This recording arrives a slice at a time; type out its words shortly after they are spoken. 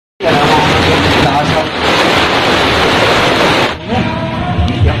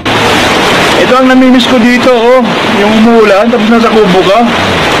Ito ang namimiss ko dito, oh. Yung umuulan, tapos nasa kubo ka.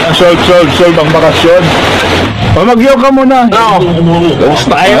 Solve ang bakasyon. Pamagyaw ka muna. No.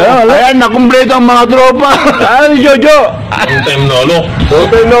 Gusto tayo. Ayan, nakumpleto ang mga tropa. Ano, Jojo? Long time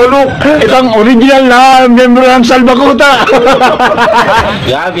no look. Itong original na member ng Salbakuta.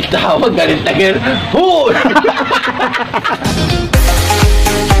 Gabit tawag, galit na girl.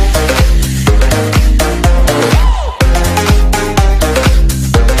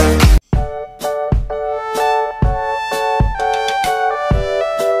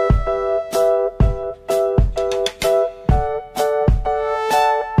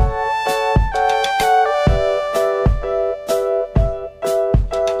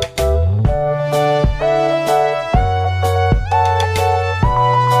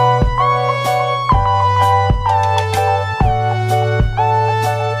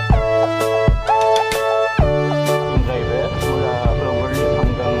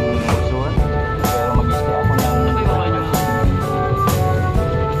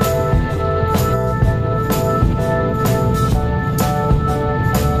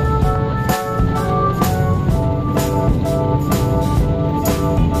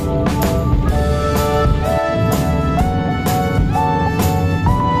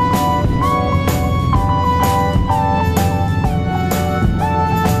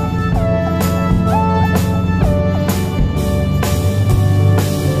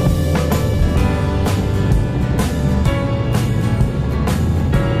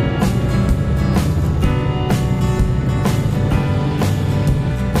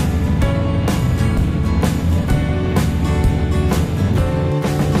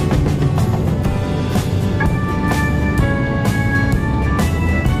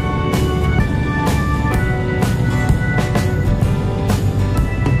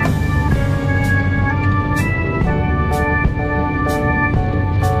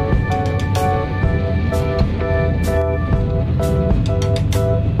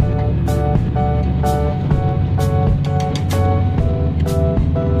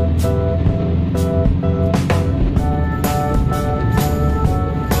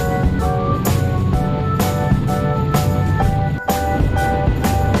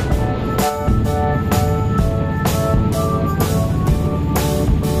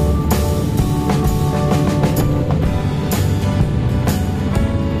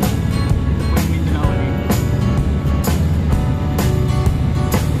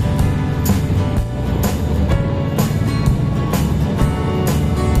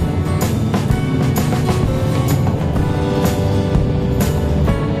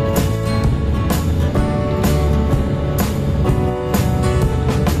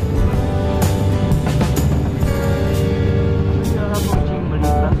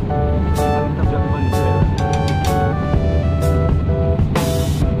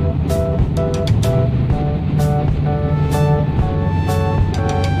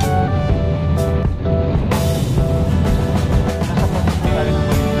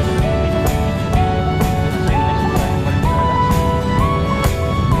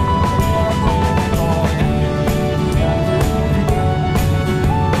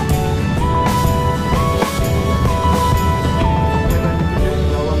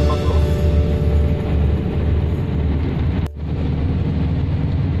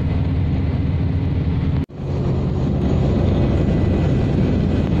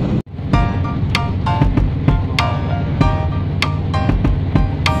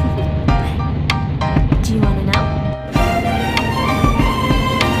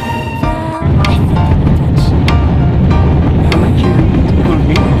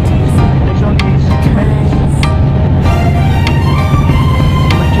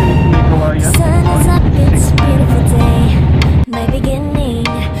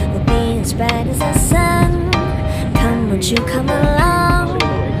 you come along,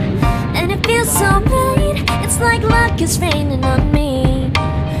 and it feels so right. It's like luck is raining on me.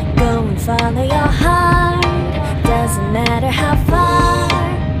 Go and follow your heart, doesn't matter how far.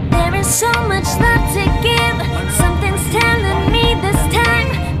 There is so much love to give. Something's telling me this time,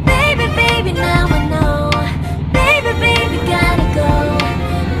 baby, baby, now I know. Baby, baby, gotta go.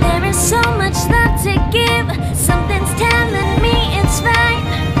 There is so much love to give. Something's telling me it's right.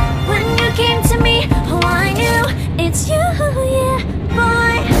 When you came to me, oh, I knew it's you, yeah,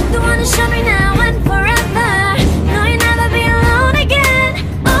 boy. The one to show me now and forever. No, you'll never be alone again.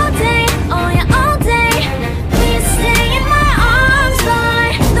 All day, oh yeah, all day. Please stay in my arms,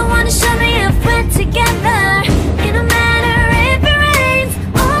 boy. The one to show me if we're together. It don't matter if it rains.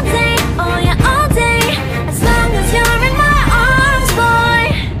 All day, oh yeah, all day. As long as you're in my arms, boy.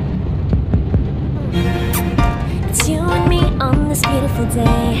 It's you and me on this beautiful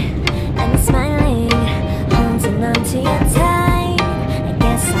day, and it's my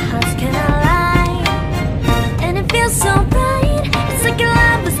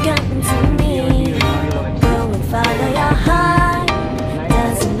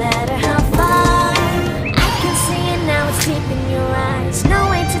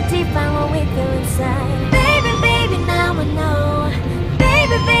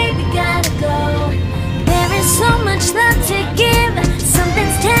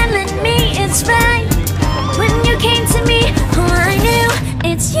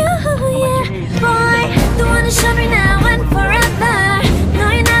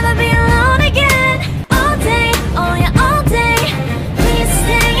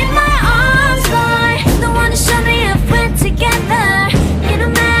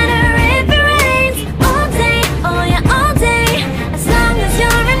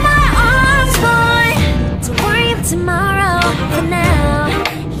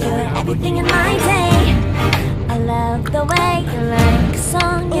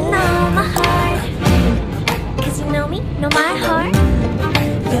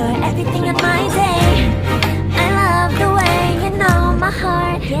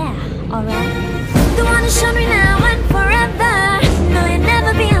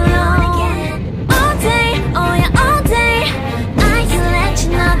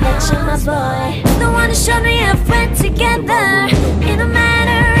you're my boy. The one who showed me if we're together. It don't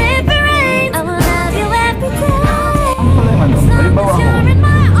matter if it rains, I will love you every day. As long as you're in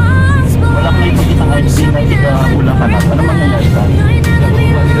my arms, boy. Wala kang ipagkita kahit di na hindi ka ulang ka na. Ano mangyayari sa akin?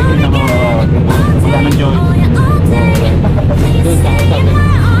 Wala nang Diyos.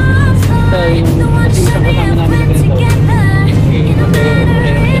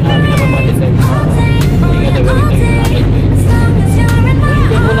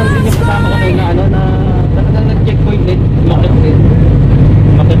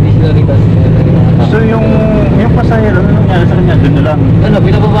 So yung pasahero, ano nangyari sa kanya? Doon na lang. Ano,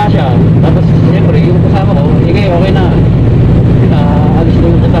 pinababa siya. Tapos, siyempre, yung kasama ko, okay na. Alis na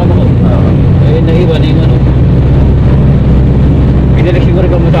yung kasama ko. Naiwan yung ano. Pinilig siguro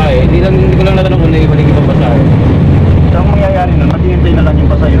ka masahe. Hindi ko lang natanong kung naiwan yung ibang masahe. So ang mangyayari nun, maghihintay na lang yung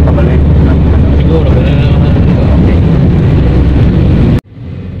pasahero pabalik. Siguro, gano'n na naman. Okay.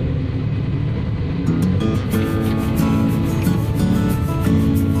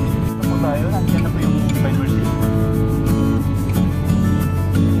 Tapos tayo, nandiyan na po yung Divine Mercy.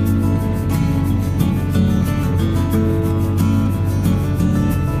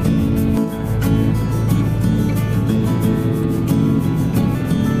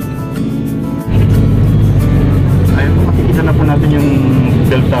 Ayun po, makikita na po natin yung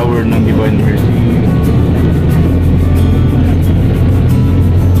bell tower ng Divine Mercy.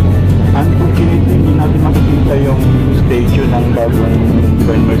 Unfortunately, hindi natin makikita yung statue ng bagong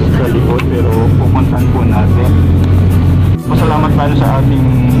Divine Mercy sa likod, pero pupuntahan po natin. Pasalamat tayo sa ating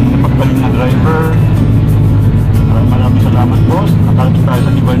napagbaling na driver. Maraming salamat, boss. Nakarating tayo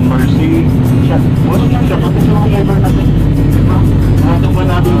sa Divine Mercy. Boss, siya pati sa mga driver natin. Ito pa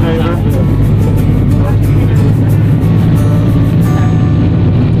natin driver.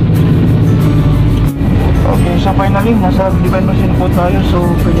 Okay, so finally, nasa Divine Mercy na po tayo. So,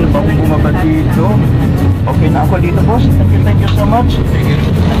 pwede na ba akong bumaba dito? Okay na ako dito, boss. Thank you so much.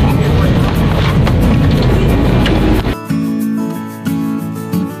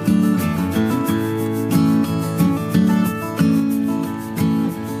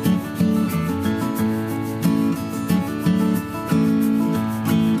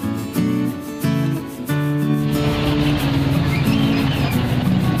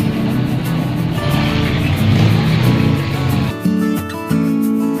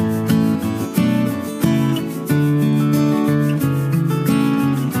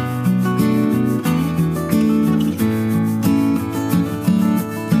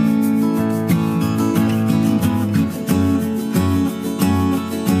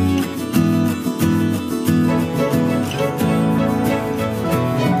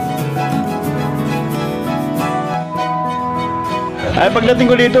 Ay, pagdating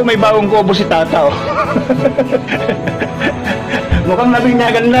ko dito, may bagong kubo si Tata, oh. Mukhang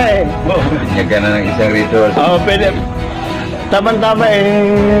nabinyagan na eh. Binyagan na ng isang rito. Oo, pwede. Tama-tama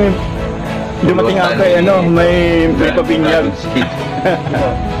eh. Dumating ako eh, ano, may pabinyag.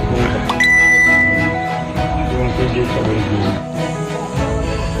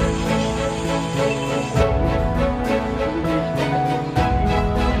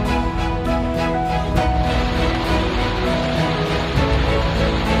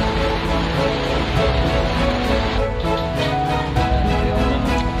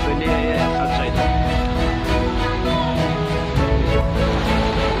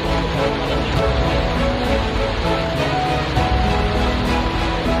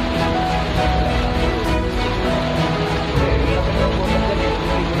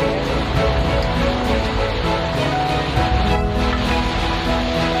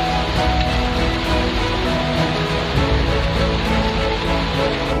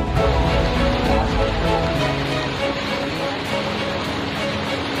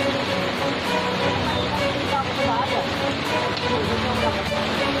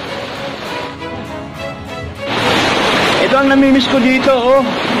 Ito ang namimiss ko dito, oh.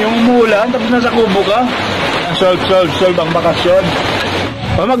 Yung umulan, tapos nasa kubo ka. Solve ang bakasyon.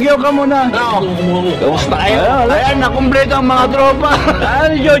 Pamagyaw ka muna. Kamusta kayo? Ayan, nakumpleto ang mga tropa.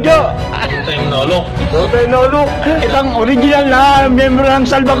 Ano, Jojo? Time Nolo. Okay, Lolo. Itang original na member ng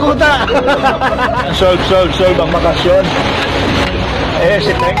Salbakuta. Solve ang bakasyon. Eh,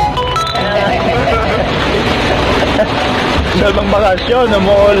 si Tek. Solve ang bakasyon,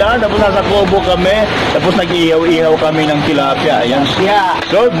 umuulan, tapos nasa kubo kami, tapos nag-ihaw-ihaw kami ng tilapia. Ayan,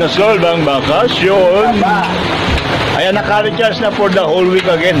 solve ang bakasyon. Ayan, naka-recharge na for the whole week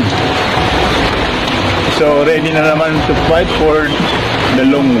again. So, ready na naman to fight for the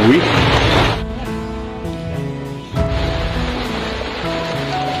long week.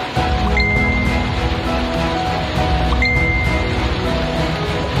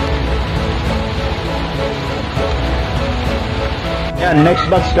 Ayan, next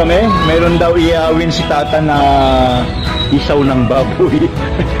batch kami. Mayroon daw iawin si Tata na isaw ng baboy.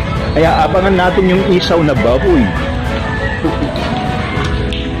 Kaya abangan natin yung isaw na baboy.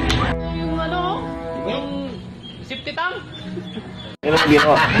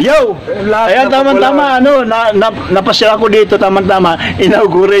 Yo! Ayan, tama-tama, napasya ako dito, tama-tama,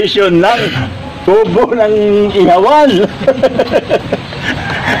 inauguration ng tubo ng ihawan.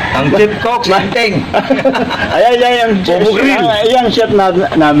 Ang chip cook, manting. Ayan, yung chef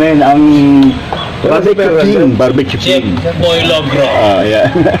namin, ang barbecue king. Boy Logro.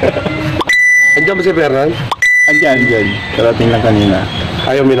 Ayan. Andiyan ba si Fernan? Andyan. Karating lang kanina.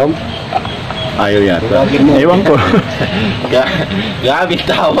 Ayaw minom? Ayaw yata. Ewan ko. Gabi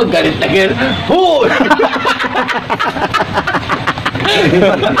tawag, galit na galit. Hoy!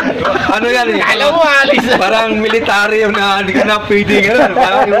 Ano yan eh? Alam mo, alis. Parang military yung na hindi ka na pwede gano'n.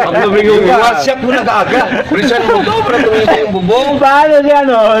 Parang yung lumingong WhatsApp mo na kaagad. Bilisan mo to, para tumisa yung bubong. Paano si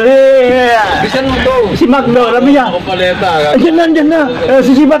Bilisan mo to. si Macdo, sabi niya. Ako paleta. Andyan na.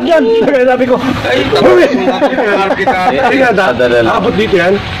 Sisibat yan. Sabi ko, Ay, tapos kita. Abot dito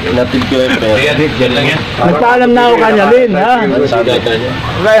yan? Natid ko yung pera. Diyan lang yan. nagpaalam na ako kanya din, ha?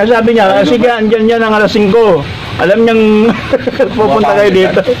 Kaya sabi niya, sige, andyan yan ang alas 5. Alam niyang pupunta kayo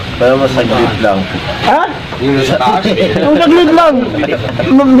dito. Pero masaglit lang. Ha? Yung sa taas eh. Ang saglit lang.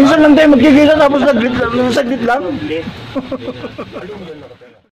 Minsan lang tayo magkikita tapos saglit lang.